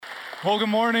Well, good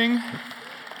morning.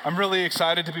 I'm really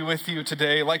excited to be with you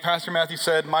today. Like Pastor Matthew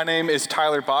said, my name is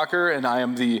Tyler Bacher, and I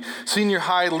am the senior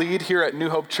high lead here at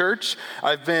New Hope Church.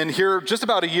 I've been here just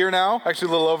about a year now, actually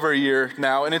a little over a year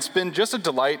now, and it's been just a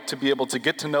delight to be able to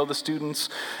get to know the students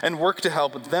and work to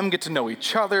help them get to know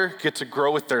each other, get to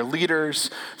grow with their leaders,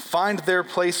 find their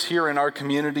place here in our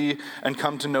community, and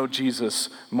come to know Jesus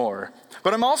more.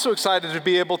 But I'm also excited to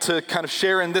be able to kind of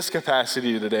share in this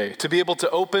capacity today, to be able to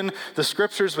open the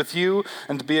scriptures with you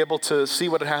and to be able to see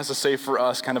what it has to say for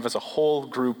us kind of as a whole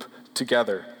group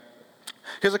together.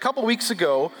 Because a couple weeks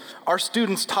ago, our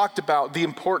students talked about the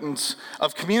importance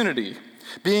of community,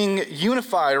 being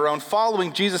unified around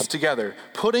following Jesus together,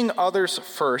 putting others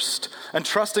first, and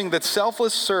trusting that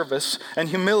selfless service and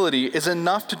humility is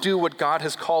enough to do what God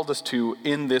has called us to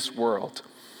in this world.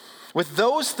 With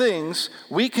those things,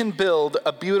 we can build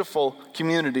a beautiful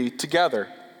community together.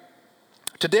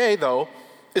 Today, though,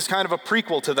 is kind of a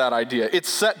prequel to that idea. It's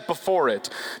set before it.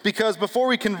 Because before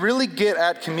we can really get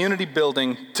at community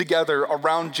building together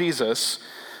around Jesus,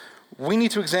 we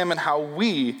need to examine how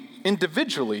we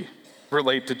individually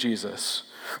relate to Jesus.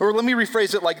 Or let me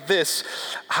rephrase it like this: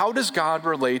 how does God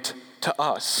relate to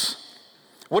us?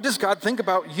 What does God think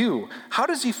about you? How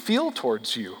does he feel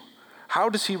towards you? How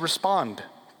does he respond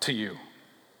to you?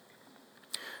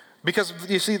 Because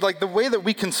you see, like the way that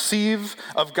we conceive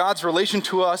of God's relation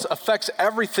to us affects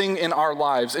everything in our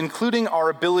lives, including our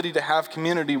ability to have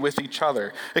community with each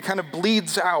other. It kind of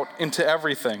bleeds out into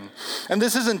everything. And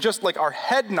this isn't just like our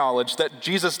head knowledge that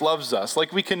Jesus loves us.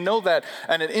 Like we can know that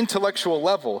at an intellectual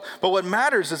level. But what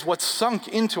matters is what's sunk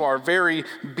into our very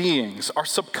beings, our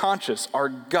subconscious, our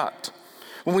gut.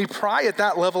 When we pry at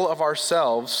that level of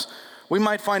ourselves, we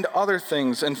might find other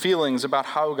things and feelings about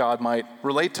how God might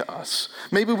relate to us.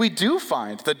 Maybe we do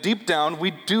find that deep down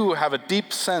we do have a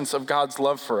deep sense of God's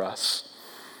love for us.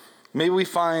 Maybe we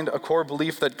find a core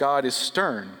belief that God is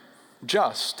stern,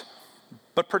 just,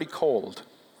 but pretty cold.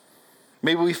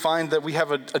 Maybe we find that we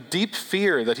have a deep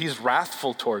fear that he's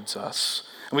wrathful towards us,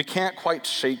 and we can't quite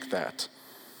shake that.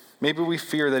 Maybe we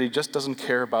fear that he just doesn't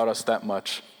care about us that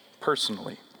much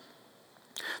personally.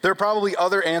 There are probably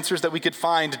other answers that we could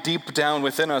find deep down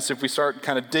within us if we start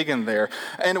kind of digging there.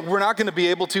 And we're not going to be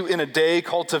able to, in a day,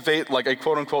 cultivate like a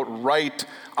quote-unquote right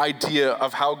idea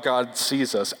of how God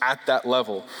sees us at that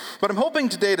level. But I'm hoping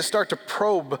today to start to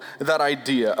probe that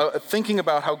idea, thinking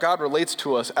about how God relates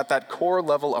to us at that core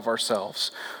level of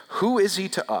ourselves. Who is he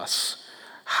to us?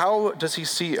 How does he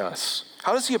see us?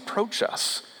 How does he approach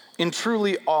us in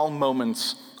truly all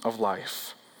moments of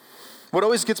life? What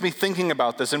always gets me thinking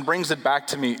about this and brings it back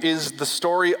to me is the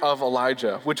story of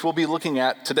Elijah, which we'll be looking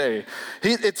at today.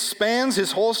 It spans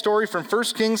his whole story from 1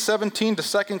 Kings 17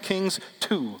 to 2 Kings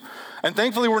 2. And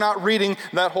thankfully, we're not reading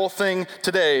that whole thing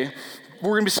today.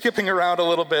 We're going to be skipping around a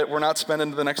little bit. We're not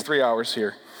spending the next 3 hours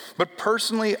here. But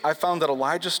personally, I found that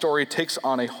Elijah's story takes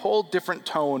on a whole different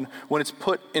tone when it's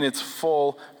put in its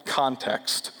full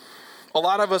context. A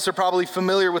lot of us are probably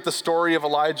familiar with the story of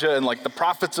Elijah and like the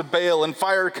prophets of Baal and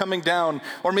fire coming down,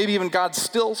 or maybe even God's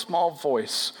still small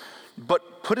voice.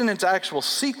 But put in its actual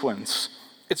sequence,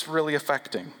 it's really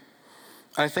affecting.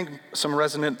 And I think some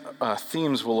resonant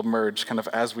themes will emerge kind of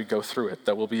as we go through it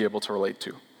that we'll be able to relate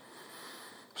to.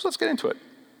 So let's get into it.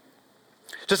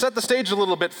 To set the stage a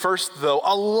little bit first, though,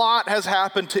 a lot has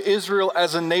happened to Israel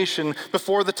as a nation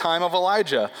before the time of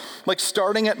Elijah. Like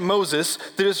starting at Moses,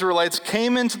 the Israelites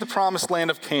came into the promised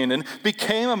land of Canaan,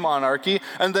 became a monarchy,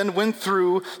 and then went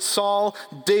through Saul,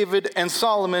 David, and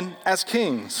Solomon as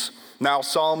kings. Now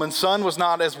Solomon's son was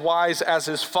not as wise as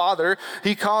his father.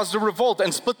 He caused a revolt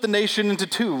and split the nation into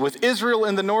two, with Israel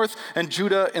in the north and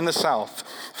Judah in the south.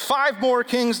 5 more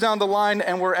kings down the line,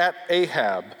 and we're at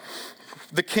Ahab,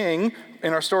 the king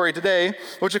in our story today,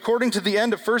 which according to the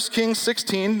end of 1 Kings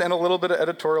 16, and a little bit of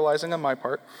editorializing on my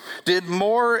part, did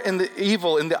more in the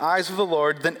evil in the eyes of the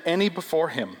Lord than any before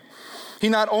him. He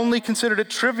not only considered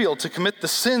it trivial to commit the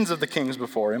sins of the kings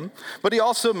before him, but he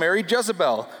also married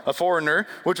Jezebel, a foreigner,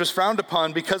 which was frowned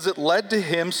upon because it led to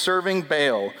him serving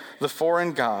Baal, the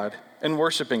foreign god, and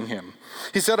worshiping him.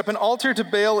 He set up an altar to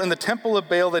Baal in the temple of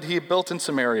Baal that he had built in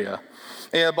Samaria.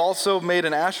 Ahab also made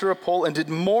an Asherah pole and did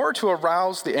more to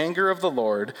arouse the anger of the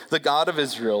Lord, the God of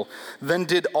Israel, than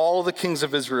did all the kings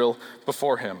of Israel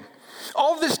before him.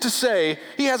 All this to say,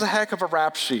 he has a heck of a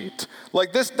rap sheet.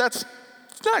 Like this, that's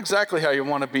not exactly how you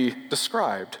want to be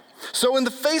described. So in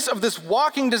the face of this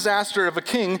walking disaster of a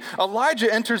king,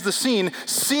 Elijah enters the scene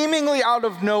seemingly out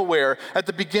of nowhere at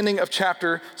the beginning of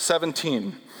chapter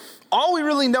 17. All we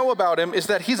really know about him is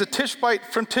that he's a Tishbite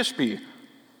from Tishbe,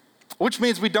 which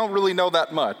means we don't really know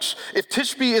that much. If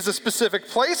Tishbe is a specific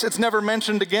place, it's never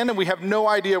mentioned again, and we have no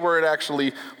idea where it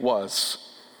actually was.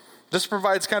 This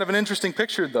provides kind of an interesting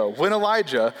picture, though. When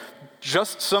Elijah,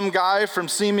 just some guy from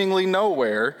seemingly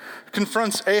nowhere,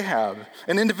 confronts Ahab,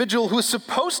 an individual who is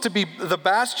supposed to be the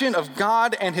bastion of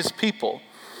God and his people.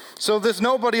 So this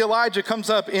nobody Elijah comes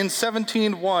up in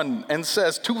 17:1 and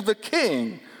says, "To the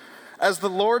king, as the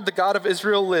Lord, the God of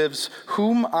Israel lives,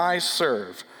 whom I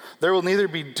serve, there will neither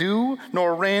be dew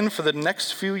nor rain for the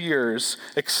next few years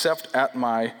except at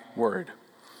my word."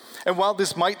 And while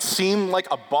this might seem like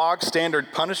a bog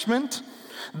standard punishment,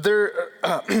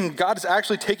 God is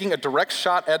actually taking a direct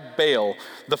shot at Baal,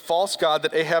 the false god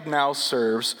that Ahab now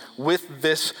serves, with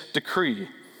this decree.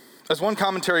 As one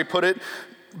commentary put it,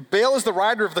 Baal is the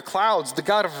rider of the clouds, the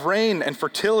god of rain and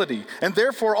fertility, and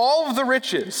therefore all of the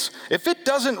riches. If it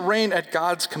doesn't rain at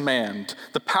God's command,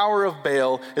 the power of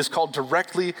Baal is called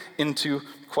directly into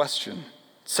question,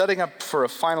 setting up for a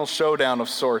final showdown of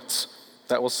sorts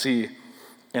that we'll see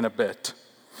in a bit.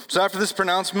 So after this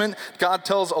pronouncement, God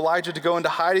tells Elijah to go into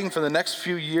hiding for the next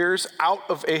few years out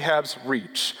of Ahab's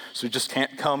reach, so he just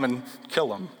can't come and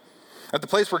kill him, at the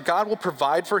place where God will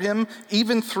provide for him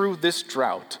even through this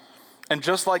drought. And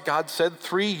just like God said,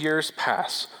 3 years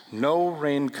pass, no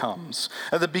rain comes.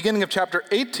 At the beginning of chapter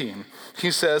 18,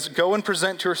 he says, "Go and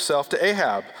present yourself to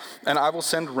Ahab, and I will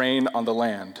send rain on the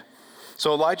land."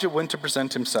 So Elijah went to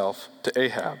present himself to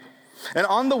Ahab. And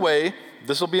on the way,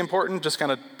 this will be important, just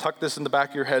kind of tuck this in the back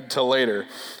of your head till later.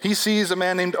 He sees a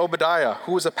man named Obadiah,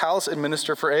 who was a palace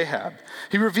administrator for Ahab.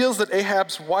 He reveals that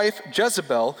Ahab's wife,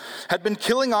 Jezebel, had been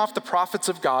killing off the prophets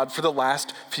of God for the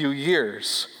last few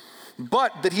years,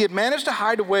 but that he had managed to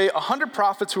hide away 100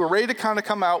 prophets who were ready to kind of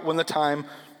come out when the time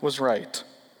was right.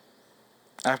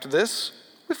 After this,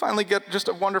 we finally get just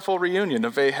a wonderful reunion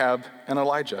of Ahab and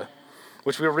Elijah,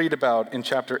 which we'll read about in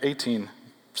chapter 18,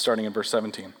 starting in verse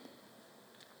 17.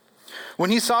 When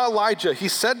he saw Elijah, he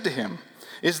said to him,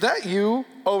 "Is that you,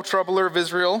 O troubler of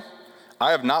Israel?"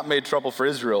 "I have not made trouble for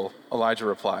Israel," Elijah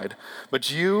replied, "but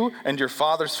you and your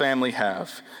father's family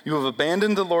have. You have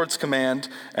abandoned the Lord's command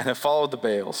and have followed the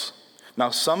Baals. Now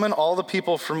summon all the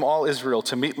people from all Israel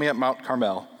to meet me at Mount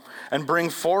Carmel, and bring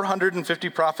 450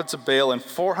 prophets of Baal and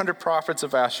 400 prophets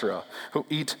of Asherah who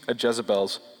eat at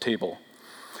Jezebel's table."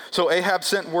 So Ahab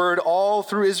sent word all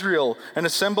through Israel and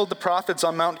assembled the prophets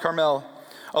on Mount Carmel.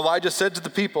 Elijah said to the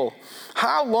people,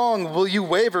 "How long will you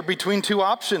waver between two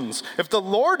options? If the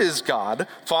Lord is God,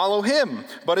 follow him.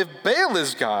 But if Baal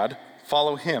is God,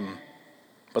 follow him."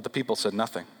 But the people said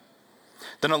nothing.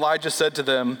 Then Elijah said to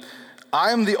them,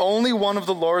 "I am the only one of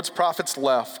the Lord's prophets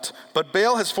left, but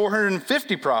Baal has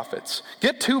 450 prophets.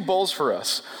 Get 2 bulls for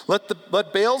us.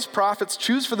 Let Baal's prophets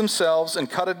choose for themselves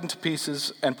and cut it into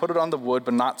pieces and put it on the wood,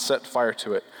 but not set fire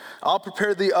to it. I'll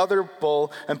prepare the other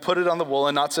bull and put it on the wool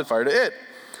and not set fire to it.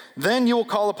 Then you will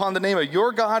call upon the name of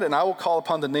your God, and I will call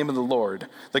upon the name of the Lord.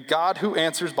 The God who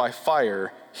answers by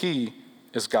fire, he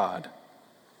is God."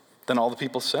 Then all the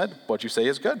people said, "What you say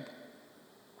is good."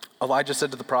 Elijah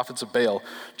said to the prophets of Baal,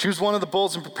 "Choose one of the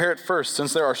bulls and prepare it first,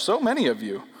 since there are so many of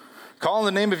you. Call on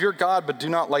the name of your God, but do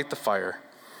not light the fire."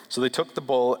 So they took the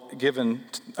bull given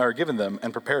them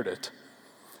and prepared it.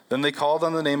 Then they called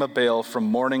on the name of Baal from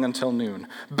morning until noon.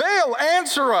 "Baal,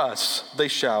 answer us!" they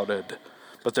shouted.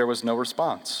 But there was no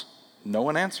response. No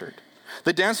one answered.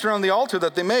 They danced around the altar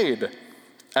that they made.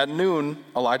 At noon,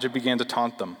 Elijah began to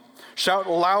taunt them. "Shout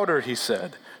louder," he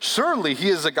said. "Surely he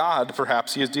is a god.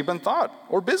 Perhaps he is deep in thought,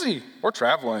 or busy, or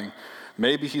traveling.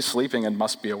 Maybe he's sleeping and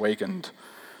must be awakened."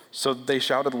 So they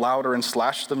shouted louder and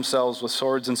slashed themselves with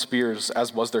swords and spears,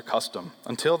 as was their custom,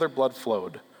 until their blood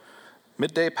flowed.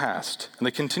 Midday passed, and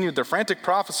they continued their frantic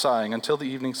prophesying until the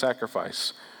evening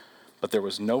sacrifice. But there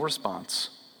was no response.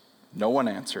 No one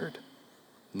answered.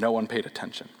 No one paid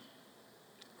attention.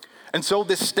 And so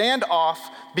this standoff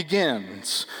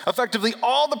begins. Effectively,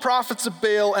 all the prophets of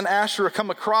Baal and Asherah come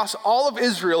across all of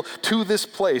Israel to this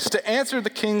place to answer the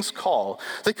king's call.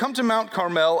 They come to Mount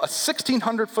Carmel, a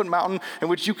 1,600-foot mountain in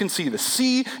which you can see the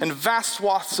sea and vast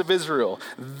swaths of Israel.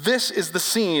 This is the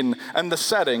scene and the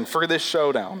setting for this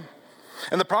showdown.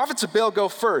 And the prophets of Baal go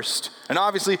first, and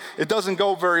obviously it doesn't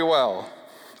go very well.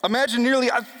 Imagine nearly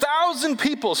 1,000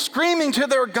 people screaming to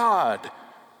their God,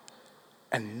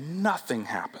 and nothing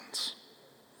happens.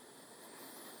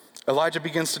 Elijah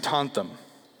begins to taunt them.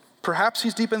 Perhaps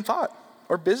he's deep in thought,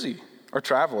 or busy, or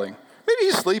traveling. Maybe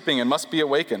he's sleeping and must be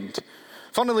awakened.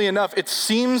 Funnily enough, it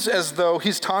seems as though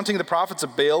he's taunting the prophets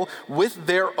of Baal with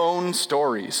their own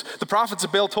stories. The prophets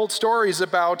of Baal told stories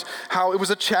about how it was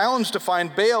a challenge to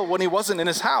find Baal when he wasn't in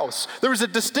his house. There was a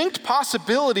distinct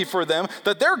possibility for them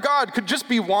that their God could just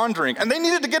be wandering, and they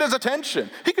needed to get his attention.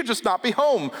 He could just not be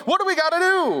home. What do we got to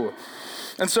do?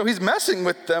 And so he's messing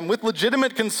with them with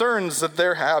legitimate concerns that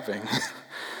they're having.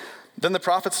 Then the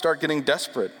prophets start getting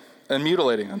desperate and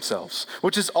mutilating themselves,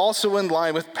 which is also in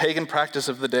line with pagan practice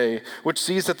of the day, which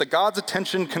sees that the god's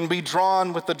attention can be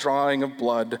drawn with the drawing of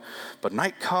blood. But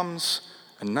night comes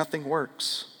and nothing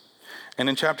works. And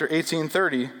in chapter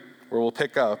 18:30, where we'll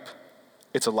pick up,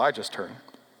 it's Elijah's turn.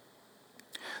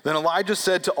 Then Elijah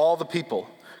said to all the people,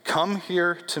 "Come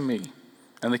here to me."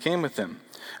 And they came with him.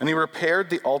 And he repaired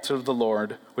the altar of the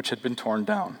Lord, which had been torn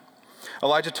down.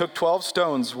 Elijah took 12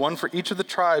 stones, one for each of the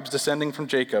tribes descending from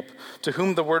Jacob, to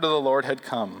whom the word of the Lord had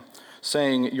come,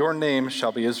 saying, "Your name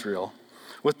shall be Israel."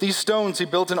 With these stones he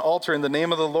built an altar in the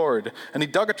name of the Lord, and he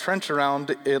dug a trench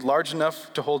around it large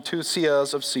enough to hold 2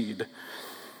 seahs of seed.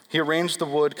 He arranged the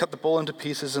wood, cut the bull into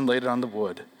pieces, and laid it on the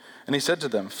wood. And he said to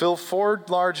them, "Fill 4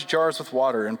 large jars with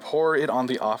water and pour it on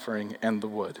the offering and the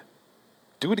wood."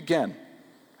 "Do it again,"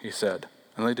 he said,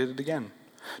 and they did it again.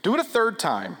 "Do it a 3rd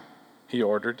time," he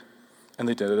ordered. And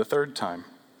they did it a 3rd time.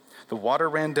 The water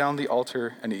ran down the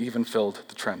altar, and it even filled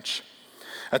the trench.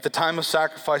 At the time of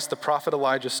sacrifice, the prophet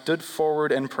Elijah stood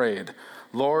forward and prayed,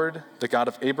 "Lord, the God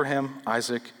of Abraham,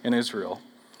 Isaac, and Israel,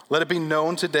 let it be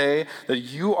known today that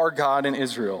you are God in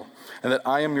Israel, and that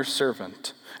I am your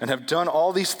servant, and have done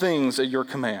all these things at your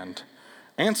command.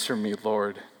 Answer me,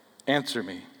 Lord, answer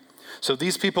me, so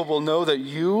these people will know that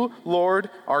you,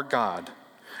 Lord, are God,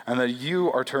 and that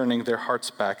you are turning their hearts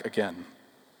back again."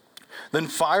 Then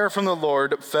fire from the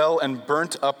Lord fell and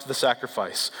burnt up the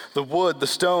sacrifice, the wood, the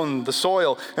stone, the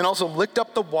soil, and also licked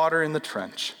up the water in the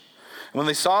trench. And when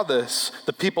they saw this,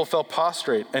 the people fell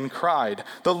prostrate and cried,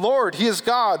 "The Lord, he is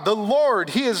God! The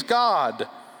Lord, he is God!"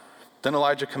 Then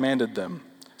Elijah commanded them,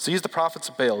 "Seize the prophets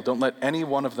of Baal, don't let any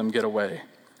one of them get away."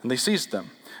 And they seized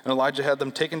them, and Elijah had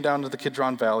them taken down to the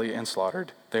Kidron Valley and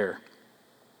slaughtered there.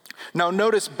 Now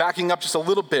notice, backing up just a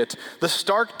little bit, the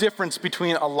stark difference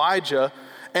between Elijah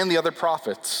and the other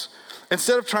prophets.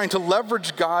 Instead of trying to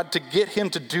leverage God to get him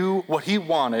to do what he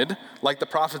wanted, like the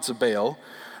prophets of Baal,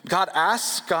 God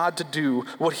asks God to do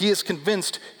what he is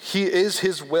convinced he is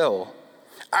his will,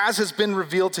 as has been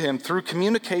revealed to him through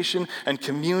communication and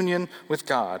communion with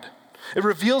God. It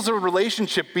reveals a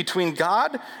relationship between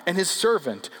God and his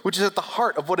servant, which is at the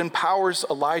heart of what empowers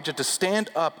Elijah to stand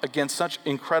up against such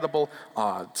incredible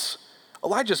odds.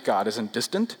 Elijah's God isn't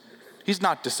distant. He's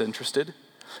not disinterested.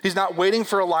 He's not waiting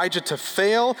for Elijah to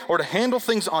fail or to handle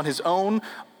things on his own.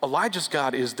 Elijah's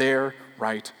God is there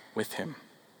right with him.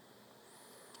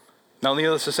 Now,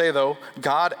 needless to say, though,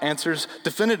 God answers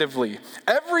definitively.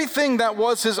 Everything that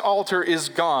was his altar is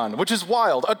gone, which is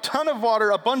wild. A ton of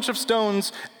water, a bunch of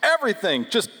stones, everything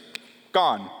just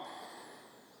gone.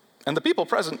 And the people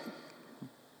present,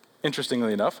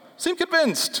 interestingly enough, seem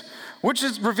convinced, which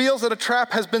reveals that a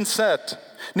trap has been set.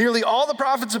 Nearly all the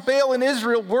prophets of Baal in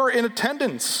Israel were in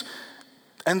attendance,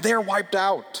 and they're wiped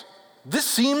out. This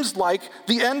seems like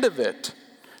the end of it.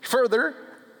 Further,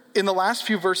 in the last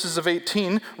few verses of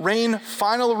 18, rain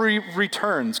finally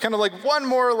returns. Kind of like one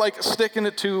more sticking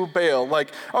it to Baal.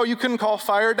 Like, oh, you couldn't call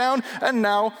fire down, and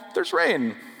now there's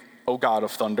rain, O God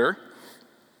of thunder.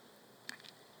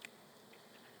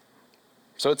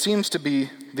 So it seems to be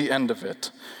the end of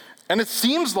it. And it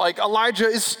seems like Elijah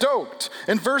is stoked.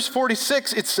 In verse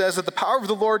 46, it says that the power of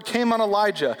the Lord came on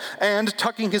Elijah, and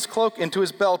tucking his cloak into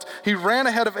his belt, he ran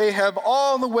ahead of Ahab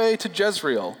all the way to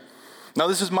Jezreel. Now,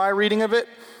 this is my reading of it.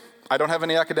 I don't have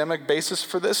any academic basis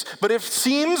for this, but it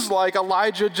seems like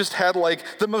Elijah just had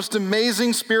the most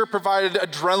amazing spirit-provided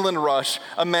adrenaline rush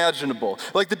imaginable.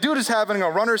 Like the dude is having a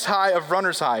runner's high of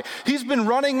runner's high. He's been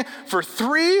running for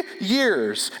 3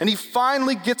 years, and he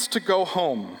finally gets to go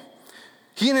home.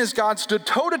 He and his God stood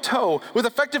toe-to-toe with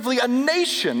effectively a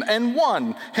nation and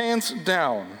won, hands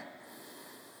down.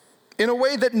 In a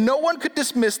way that no one could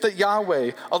dismiss that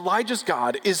Yahweh, Elijah's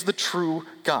God, is the true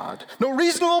God. No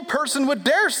reasonable person would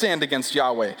dare stand against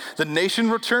Yahweh. The nation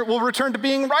will return to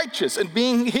being righteous and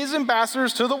being his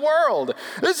ambassadors to the world.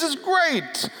 This is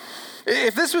great.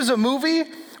 If this was a movie,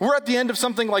 we're at the end of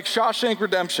something like Shawshank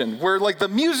Redemption, where the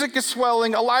music is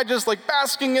swelling, Elijah's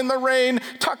basking in the rain,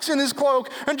 tucks in his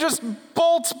cloak, and just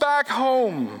bolts back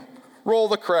home. Roll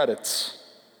the credits.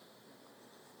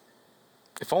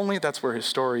 If only that's where his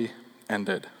story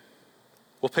ended.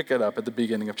 We'll pick it up at the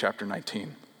beginning of chapter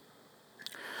 19.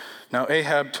 Now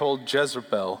Ahab told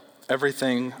Jezebel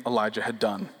everything Elijah had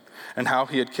done, and how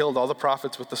he had killed all the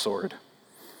prophets with the sword.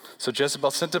 So Jezebel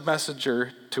sent a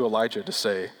messenger to Elijah to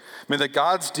say, "May the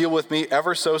gods deal with me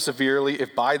ever so severely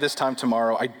if by this time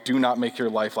tomorrow I do not make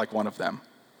your life like one of them."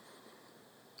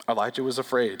 Elijah was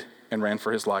afraid and ran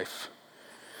for his life.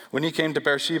 When he came to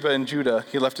Beersheba in Judah,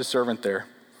 he left his servant there,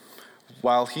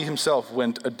 while he himself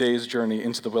went a day's journey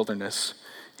into the wilderness.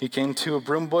 He came to a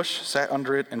broom bush, sat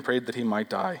under it, and prayed that he might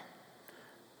die.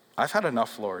 "I've had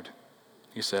enough, Lord,"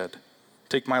 he said.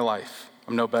 "Take my life.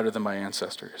 I'm no better than my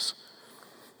ancestors."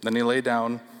 Then he lay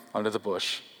down under the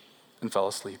bush and fell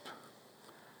asleep.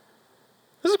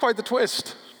 This is quite the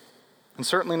twist, and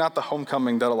certainly not the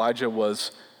homecoming that Elijah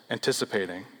was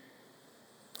anticipating.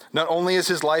 Not only is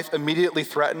his life immediately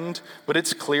threatened, but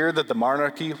it's clear that the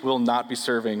monarchy will not be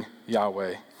serving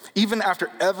Yahweh. Even after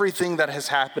everything that has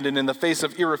happened and in the face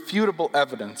of irrefutable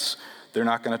evidence, they're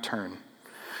not going to turn.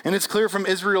 And it's clear from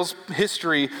Israel's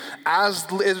history,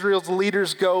 as Israel's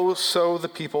leaders go, so the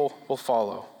people will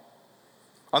follow.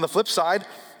 On the flip side,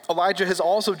 Elijah has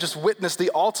also just witnessed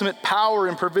the ultimate power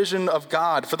and provision of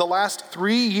God for the last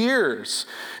 3 years.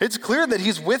 It's clear that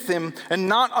he's with him and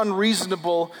not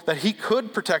unreasonable that he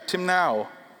could protect him now.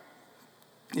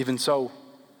 Even so,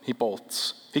 he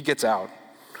bolts. He gets out.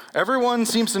 Everyone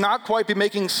seems to not quite be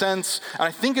making sense, and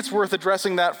I think it's worth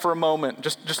addressing that for a moment,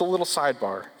 just a little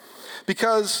sidebar.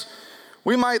 Because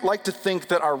we might like to think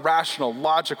that our rational,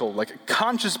 logical,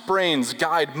 conscious brains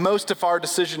guide most of our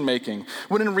decision making,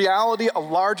 when in reality, a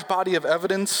large body of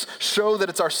evidence show that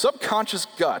it's our subconscious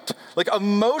gut,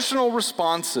 emotional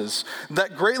responses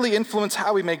that greatly influence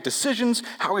how we make decisions,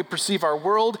 how we perceive our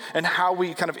world, and how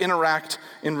we kind of interact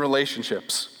in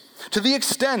relationships. To the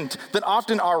extent that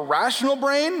often our rational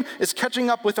brain is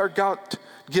catching up with our gut,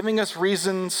 giving us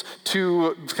reasons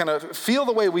to kind of feel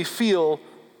the way we feel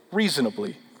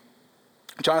reasonably.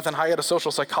 Jonathan Haidt, a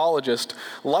social psychologist,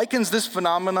 likens this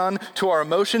phenomenon to our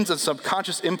emotions and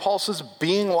subconscious impulses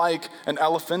being like an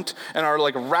elephant and our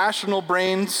rational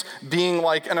brains being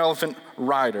like an elephant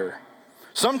rider.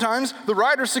 Sometimes the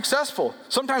rider's successful.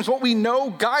 Sometimes what we know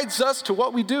guides us to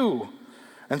what we do.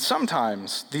 And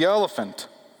sometimes the elephant,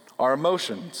 our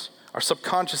emotions, our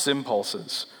subconscious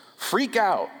impulses, freak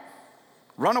out,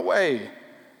 run away.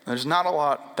 And there's not a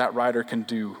lot that rider can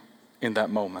do in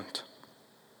that moment.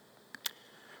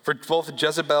 For both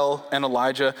Jezebel and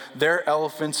Elijah, their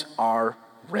elephants are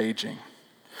raging.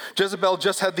 Jezebel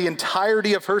just had the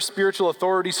entirety of her spiritual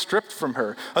authority stripped from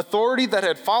her, authority that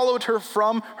had followed her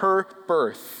from her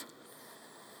birth.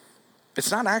 It's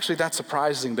not actually that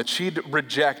surprising that she'd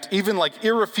reject even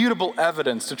irrefutable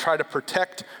evidence to try to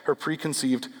protect her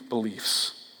preconceived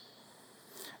beliefs,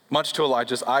 much to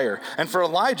Elijah's ire. And for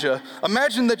Elijah,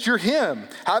 imagine that you're him,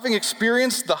 having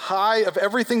experienced the high of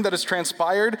everything that has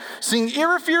transpired, seeing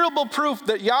irrefutable proof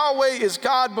that Yahweh is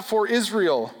God before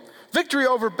Israel, victory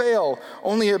over Baal,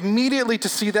 only immediately to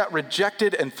see that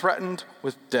rejected and threatened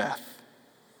with death.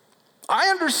 I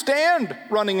understand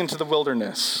running into the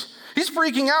wilderness. He's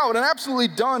freaking out and absolutely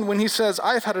done when he says,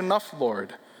 "I've had enough,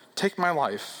 Lord. Take my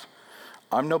life.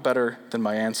 I'm no better than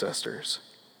my ancestors."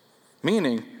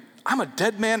 Meaning, I'm a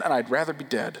dead man and I'd rather be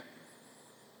dead.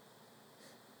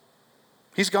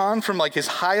 He's gone from his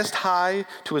highest high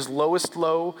to his lowest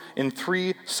low in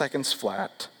 3 seconds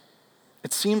flat.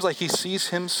 It seems like he sees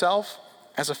himself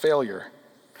as a failure.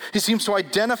 He seems to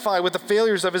identify with the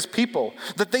failures of his people,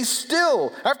 that they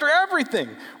still, after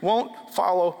everything, won't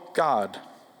follow God,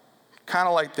 kind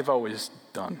of like they've always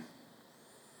done.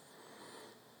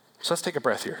 So let's take a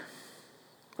breath here.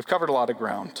 We've covered a lot of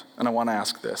ground, and I want to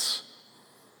ask this.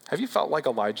 Have you felt like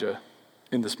Elijah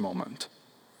in this moment,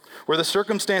 where the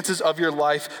circumstances of your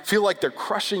life feel like they're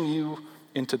crushing you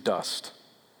into dust?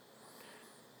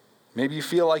 Maybe you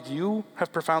feel like you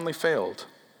have profoundly failed,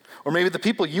 or maybe the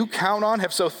people you count on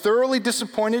have so thoroughly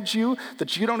disappointed you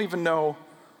that you don't even know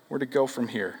where to go from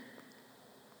here.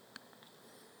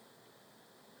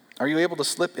 Are you able to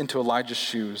slip into Elijah's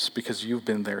shoes because you've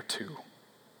been there too?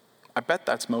 I bet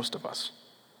that's most of us.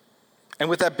 And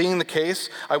with that being the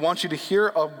case, I want you to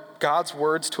hear God's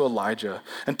words to Elijah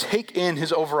and take in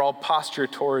his overall posture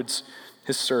towards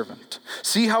his servant.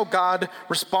 See how God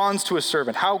responds to his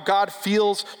servant, how God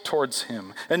feels towards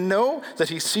him, and know that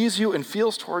he sees you and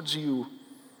feels towards you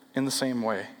in the same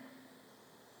way.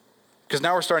 Because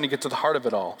now we're starting to get to the heart of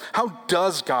it all. How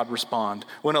does God respond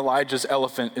when Elijah's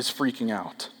elephant is freaking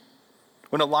out?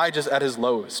 When Elijah's at his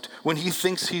lowest, when he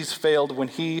thinks he's failed, when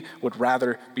he would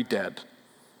rather be dead?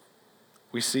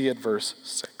 We see at verse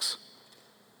 6.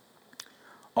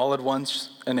 All at once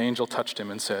an angel touched him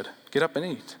and said, "Get up and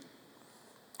eat."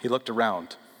 He looked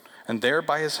around, and there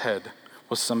by his head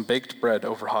was some baked bread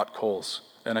over hot coals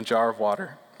and a jar of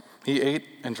water. He ate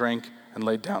and drank and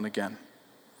laid down again.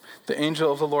 The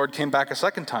angel of the Lord came back a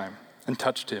second time and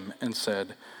touched him and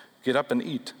said, "Get up and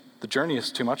eat. The journey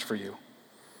is too much for you."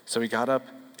 So he got up,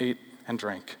 ate, and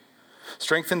drank.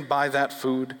 Strengthened by that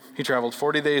food, he traveled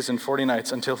 40 days and 40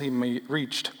 nights until he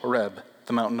reached Horeb,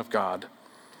 the mountain of God.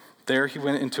 There he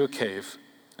went into a cave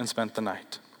and spent the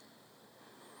night.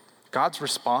 God's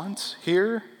response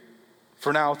here,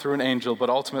 for now through an angel, but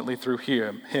ultimately through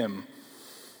him,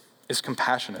 is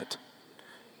compassionate.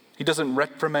 He doesn't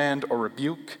reprimand or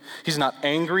rebuke. He's not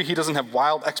angry. He doesn't have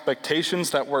wild expectations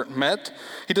that weren't met.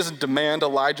 He doesn't demand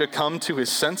Elijah come to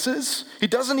his senses. He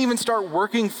doesn't even start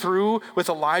working through with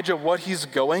Elijah what he's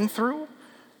going through.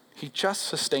 He just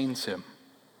sustains him.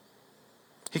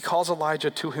 He calls Elijah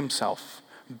to himself,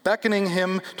 beckoning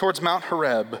him towards Mount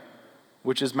Horeb,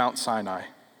 which is Mount Sinai,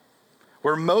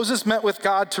 where Moses met with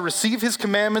God to receive his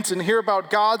commandments and hear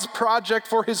about God's project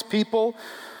for his people.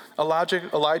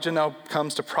 Elijah now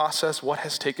comes to process what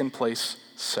has taken place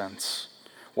since,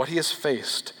 what he has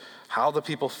faced, how the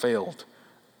people failed,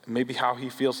 maybe how he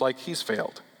feels like he's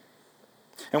failed.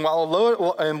 And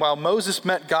while Moses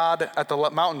met God at the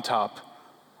mountaintop,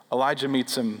 Elijah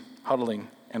meets him huddling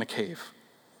in a cave.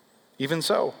 Even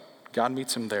so, God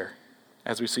meets him there,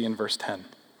 as we see in verse 10.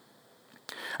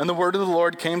 And the word of the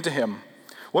Lord came to him,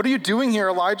 "What are you doing here,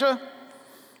 Elijah?"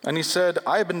 And he said,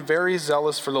 "I have been very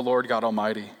zealous for the Lord God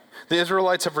Almighty. The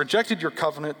Israelites have rejected your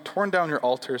covenant, torn down your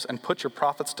altars, and put your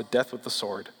prophets to death with the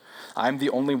sword. I am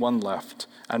the only one left,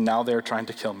 and now they are trying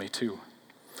to kill me too."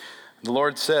 The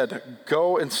Lord said,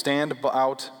 "Go and stand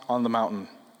out on the mountain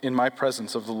in my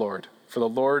presence of the Lord, for the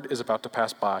Lord is about to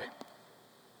pass by."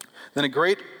 Then a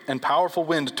great and powerful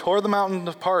wind tore the mountain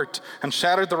apart and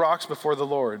shattered the rocks before the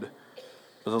Lord.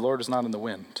 But the Lord is not in the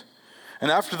wind. And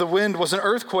after the wind was an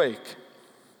earthquake,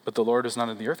 but the Lord is not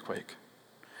in the earthquake.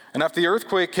 And after the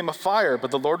earthquake came a fire,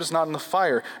 but the Lord is not in the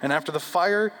fire. And after the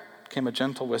fire came a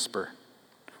gentle whisper.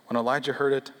 When Elijah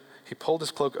heard it, he pulled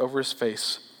his cloak over his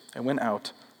face and went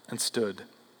out and stood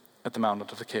at the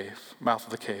mouth of the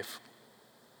cave.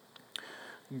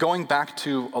 Going back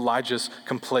to Elijah's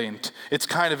complaint, it's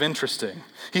kind of interesting.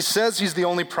 He says he's the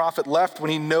only prophet left when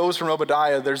he knows from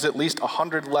Obadiah there's at least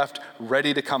 100 left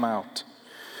ready to come out.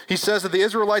 He says that the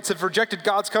Israelites had rejected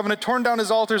God's covenant, torn down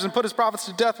his altars, and put his prophets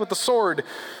to death with the sword.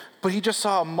 But he just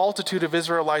saw a multitude of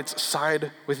Israelites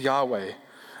side with Yahweh.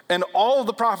 And all of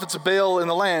the prophets of Baal in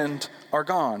the land are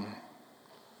gone.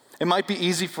 It might be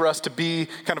easy for us to be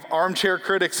kind of armchair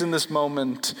critics in this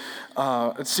moment,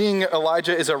 seeing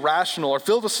Elijah as irrational or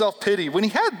filled with self-pity when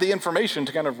he had the information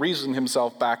to kind of reason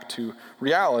himself back to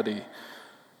reality.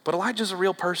 But Elijah's a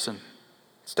real person.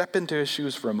 Step into his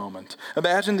shoes for a moment.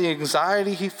 Imagine the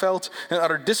anxiety he felt and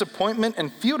utter disappointment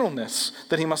and futileness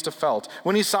that he must have felt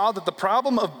when he saw that the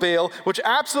problem of Baal, which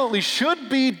absolutely should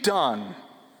be done,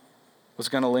 was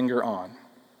going to linger on.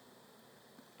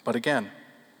 But again,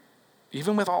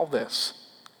 even with all this,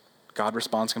 God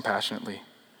responds compassionately.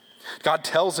 God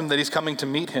tells him that he's coming to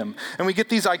meet him. And we get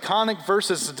these iconic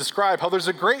verses to describe how there's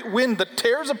a great wind that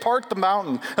tears apart the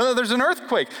mountain, and that there's an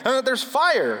earthquake, and that there's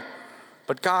fire.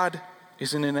 But God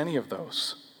isn't in any of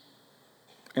those.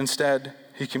 Instead,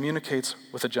 he communicates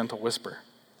with a gentle whisper.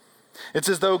 It's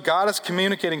as though God is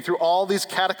communicating through all these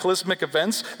cataclysmic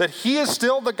events that he is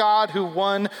still the God who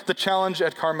won the challenge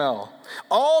at Carmel.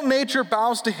 All nature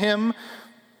bows to him,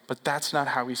 but that's not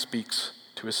how he speaks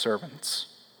to his servants.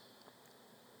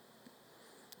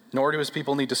 Nor do his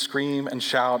people need to scream and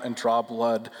shout and draw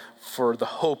blood for the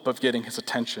hope of getting his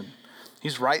attention.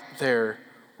 He's right there,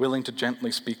 willing to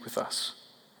gently speak with us.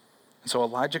 And so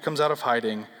Elijah comes out of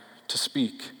hiding to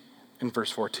speak in verse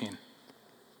 14.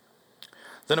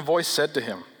 Then a voice said to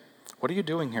him, "What are you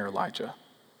doing here, Elijah?"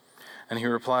 And he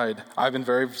replied, "I've been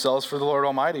very zealous for the Lord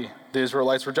Almighty. The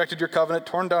Israelites rejected your covenant,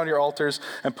 torn down your altars,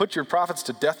 and put your prophets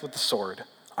to death with the sword.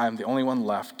 I am the only one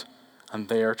left, and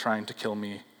they are trying to kill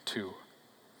me too."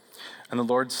 And the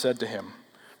Lord said to him,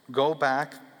 "Go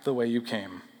back the way you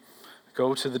came.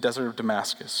 Go to the desert of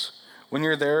Damascus. When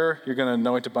you're there, you're going to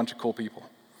anoint a bunch of cool people.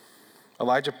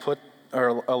 Elisha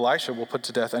will put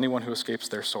to death anyone who escapes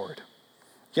their sword.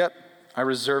 Yet I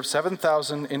reserve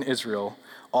 7,000 in Israel,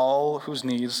 all whose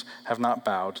knees have not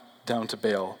bowed down to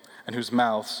Baal, and whose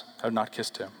mouths have not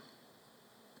kissed him."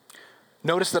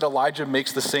 Notice that Elijah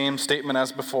makes the same statement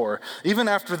as before. Even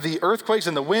after the earthquakes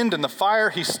and the wind and the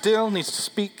fire, he still needs to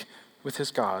speak with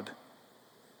his God.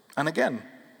 And again,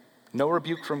 no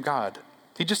rebuke from God.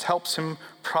 He just helps him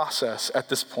process at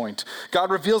this point. God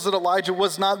reveals that Elijah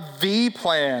was not the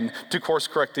plan to course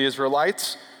correct the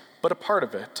Israelites, but a part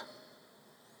of it.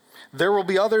 There will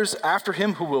be others after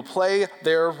him who will play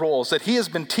their roles that he has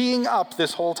been teeing up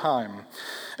this whole time.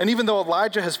 And even though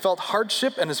Elijah has felt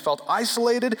hardship and has felt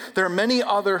isolated, there are many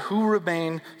others who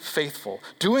remain faithful,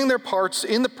 doing their parts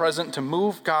in the present to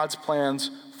move God's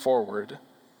plans forward.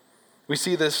 We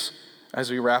see this as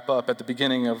we wrap up at the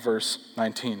beginning of verse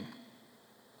 19.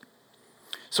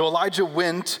 So Elijah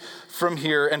went from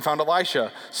here and found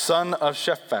Elisha, son of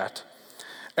Shaphat.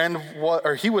 And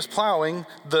he was plowing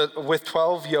with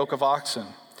 12 yoke of oxen.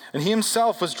 And he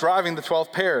himself was driving the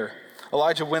 12th pair.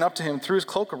 Elijah went up to him, threw his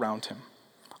cloak around him.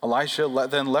 Elisha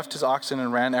then left his oxen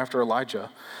and ran after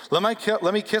Elijah.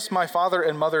 Let me kiss my father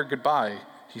and mother goodbye,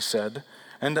 he said,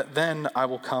 and then I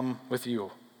will come with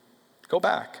you. Go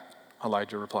back,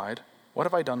 Elijah replied. What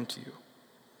have I done to you?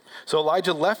 So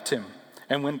Elijah left him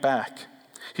and went back.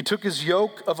 He took his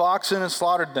yoke of oxen and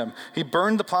slaughtered them. He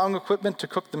burned the plowing equipment to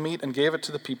cook the meat and gave it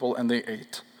to the people, and they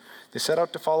ate. They set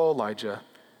out to follow Elijah,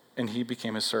 and he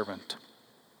became his servant.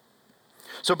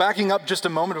 So backing up just a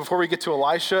moment before we get to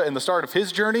Elisha and the start of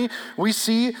his journey, we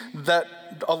see that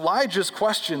Elijah's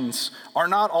questions are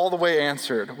not all the way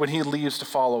answered when he leaves to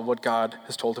follow what God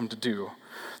has told him to do.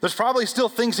 There's probably still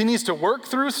things he needs to work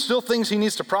through, still things he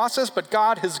needs to process, but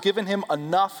God has given him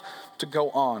enough to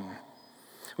go on.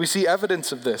 We see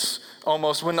evidence of this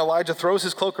almost when Elijah throws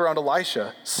his cloak around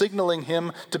Elisha, signaling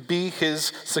him to be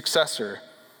his successor.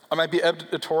 I might be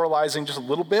editorializing just a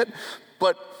little bit,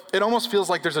 but it almost feels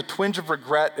like there's a twinge of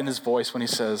regret in his voice when he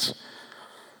says,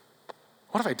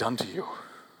 what have I done to you?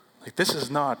 Like, this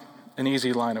is not an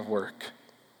easy line of work.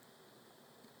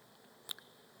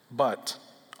 But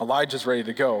Elijah's ready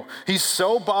to go. He's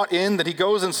so bought in that he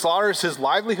goes and slaughters his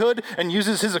livelihood and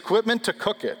uses his equipment to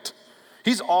cook it.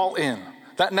 He's all in.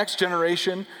 That next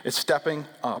generation is stepping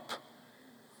up.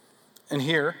 And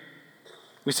here,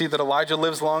 we see that Elijah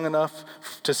lives long enough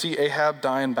to see Ahab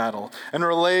die in battle and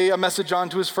relay a message on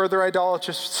to his further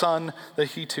idolatrous son that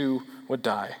he too would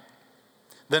die.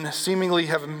 Then, seemingly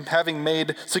having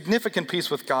made significant peace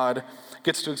with God,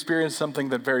 gets to experience something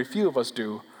that very few of us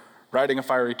do, riding a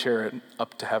fiery chariot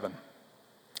up to heaven.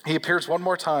 He appears one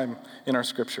more time in our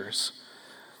scriptures,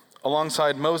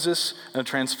 alongside Moses and a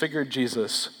transfigured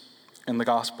Jesus in the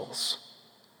Gospels.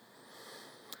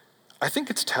 I think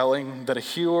it's telling that a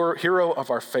hero of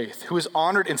our faith, who is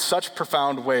honored in such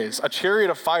profound ways, a chariot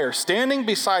of fire standing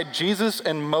beside Jesus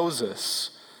and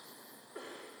Moses,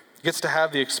 gets to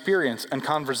have the experience and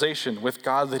conversation with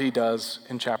God that he does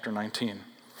in chapter 19.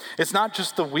 It's not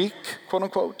just the weak, quote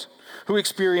unquote, who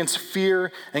experience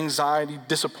fear, anxiety,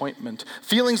 disappointment,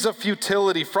 feelings of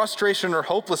futility, frustration, or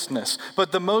hopelessness,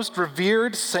 but the most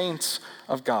revered saints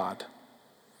of God.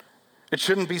 It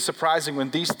shouldn't be surprising when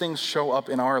these things show up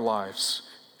in our lives,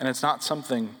 and it's not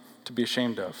something to be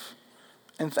ashamed of.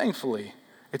 And thankfully,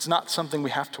 it's not something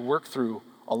we have to work through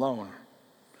alone.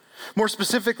 More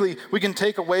specifically, we can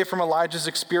take away from Elijah's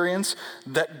experience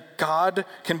that God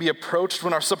can be approached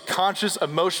when our subconscious,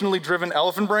 emotionally driven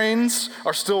elephant brains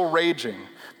are still raging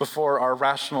before our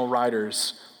rational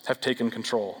riders have taken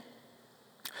control.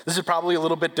 This is probably a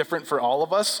little bit different for all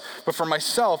of us, but for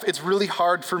myself, it's really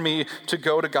hard for me to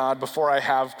go to God before I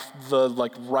have the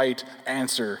right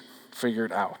answer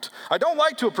figured out. I don't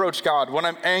like to approach God when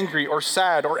I'm angry or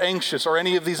sad or anxious or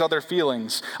any of these other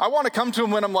feelings. I want to come to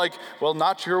him when I'm like, well,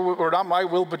 not my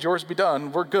will, but yours be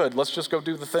done. We're good. Let's just go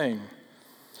do the thing.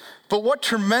 But what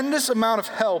tremendous amount of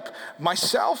help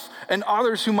myself and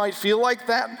others who might feel like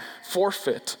that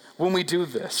forfeit when we do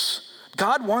this.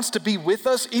 God wants to be with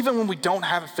us even when we don't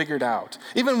have it figured out.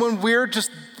 Even when we're just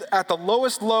at the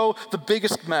lowest low, the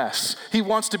biggest mess. He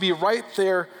wants to be right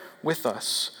there with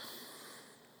us.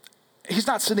 He's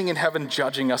not sitting in heaven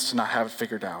judging us to not have it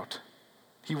figured out.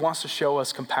 He wants to show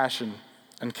us compassion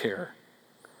and care.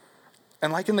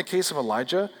 And like in the case of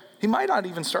Elijah, he might not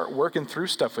even start working through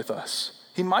stuff with us.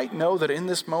 He might know that in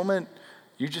this moment,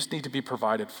 you just need to be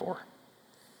provided for.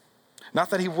 Not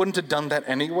that he wouldn't have done that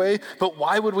anyway, but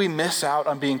why would we miss out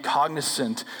on being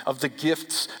cognizant of the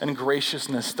gifts and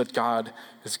graciousness that God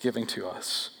is giving to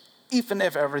us, even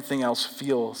if everything else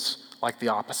feels like the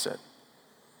opposite?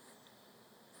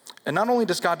 And not only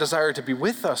does God desire to be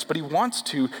with us, but he wants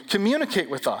to communicate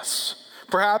with us.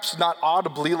 Perhaps not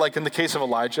audibly like in the case of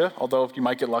Elijah, although you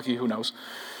might get lucky, who knows.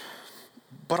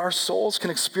 But our souls can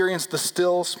experience the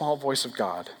still small voice of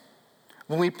God.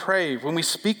 When we pray, when we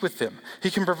speak with him,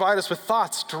 he can provide us with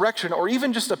thoughts, direction, or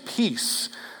even just a peace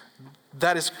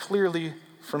that is clearly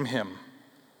from him.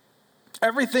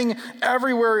 Everything,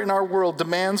 everywhere in our world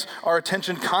demands our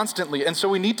attention constantly, and so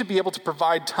we need to be able to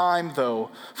provide time,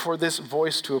 though, for this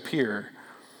voice to appear.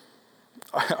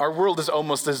 Our world is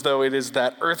almost as though it is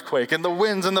that earthquake and the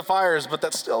winds and the fires, but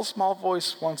that still small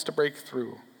voice wants to break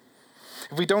through.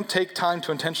 If we don't take time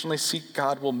to intentionally seek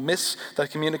God, we'll miss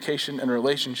that communication and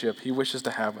relationship he wishes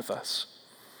to have with us.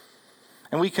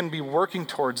 And we can be working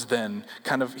towards then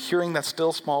kind of hearing that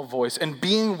still small voice and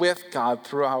being with God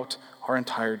throughout our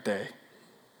entire day.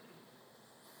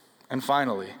 And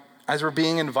finally, as we're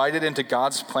being invited into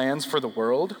God's plans for the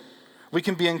world, we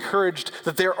can be encouraged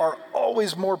that there are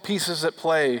always more pieces at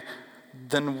play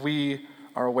than we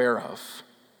are aware of.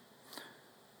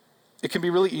 It can be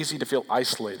really easy to feel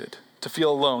isolated, to feel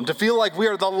alone, to feel like we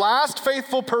are the last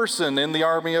faithful person in the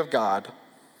army of God.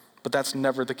 But that's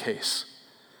never the case.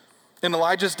 In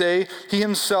Elijah's day, he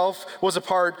himself was a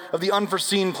part of the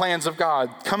unforeseen plans of God,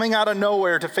 coming out of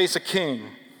nowhere to face a king.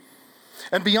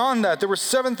 And beyond that, there were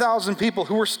 7,000 people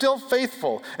who were still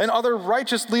faithful and other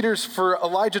righteous leaders for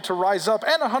Elijah to rise up,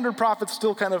 and 100 prophets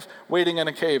still kind of waiting in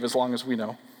a cave as long as we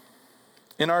know.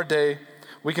 In our day,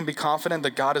 we can be confident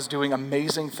that God is doing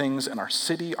amazing things in our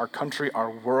city, our country, our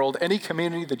world, any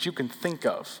community that you can think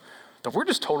of that we're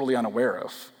just totally unaware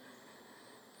of.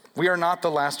 We are not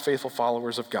the last faithful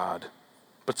followers of God,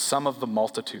 but some of the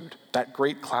multitude, that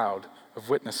great cloud of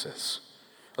witnesses.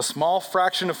 A small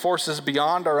fraction of forces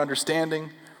beyond our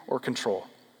understanding or control.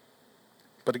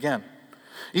 But again,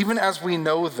 even as we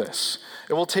know this,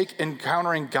 it will take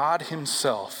encountering God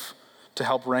himself to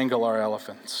help wrangle our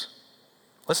elephants.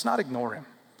 Let's not ignore him.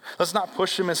 Let's not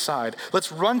push him aside.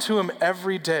 Let's run to him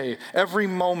every day, every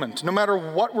moment, no matter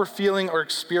what we're feeling or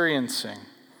experiencing,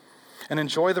 and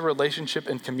enjoy the relationship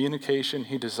and communication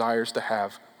he desires to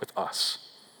have with us,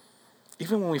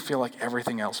 even when we feel like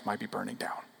everything else might be burning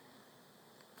down.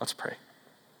 Let's pray.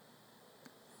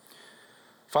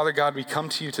 Father God, we come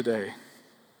to you today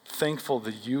thankful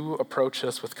that you approach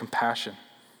us with compassion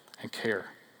and care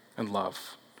and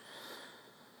love.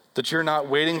 That you're not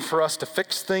waiting for us to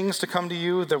fix things to come to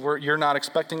you, that you're not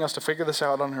expecting us to figure this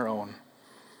out on our own,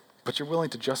 but you're willing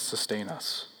to just sustain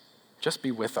us, just be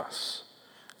with us,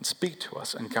 and speak to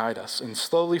us and guide us, and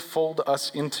slowly fold us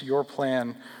into your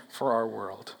plan for our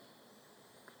world.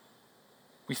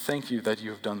 We thank you that you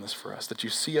have done this for us, that you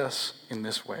see us in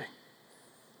this way.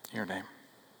 In your name,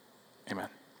 amen.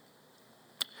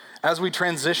 As we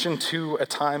transition to a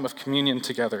time of communion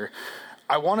together,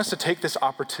 I want us to take this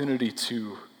opportunity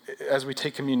to, as we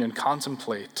take communion,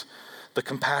 contemplate the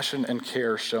compassion and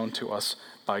care shown to us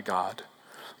by God,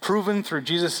 proven through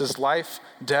Jesus' life,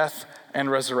 death, and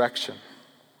resurrection.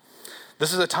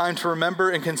 This is a time to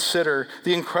remember and consider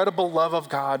the incredible love of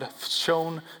God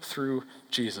shown through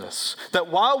Jesus, that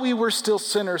while we were still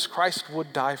sinners, Christ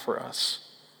would die for us.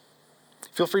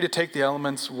 Feel free to take the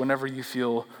elements whenever you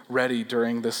feel ready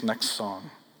during this next song,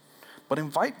 but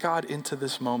invite God into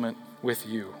this moment with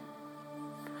you.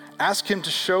 Ask him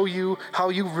to show you how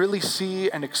you really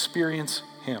see and experience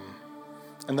him,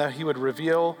 and that he would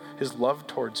reveal his love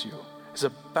towards you, his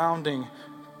abounding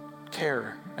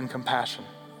care and compassion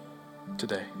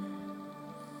today.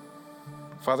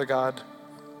 Father God,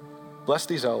 bless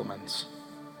these elements.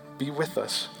 Be with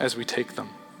us as we take them.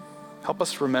 Help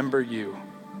us remember you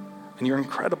and your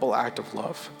incredible act of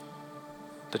love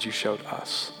that you showed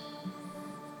us.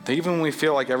 That even when we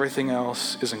feel like everything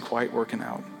else isn't quite working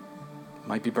out,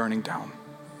 might be burning down,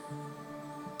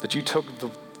 that you took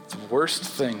the worst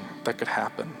thing that could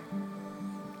happen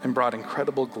and brought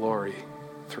incredible glory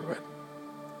through it.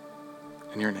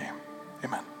 In your name,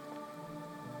 amen.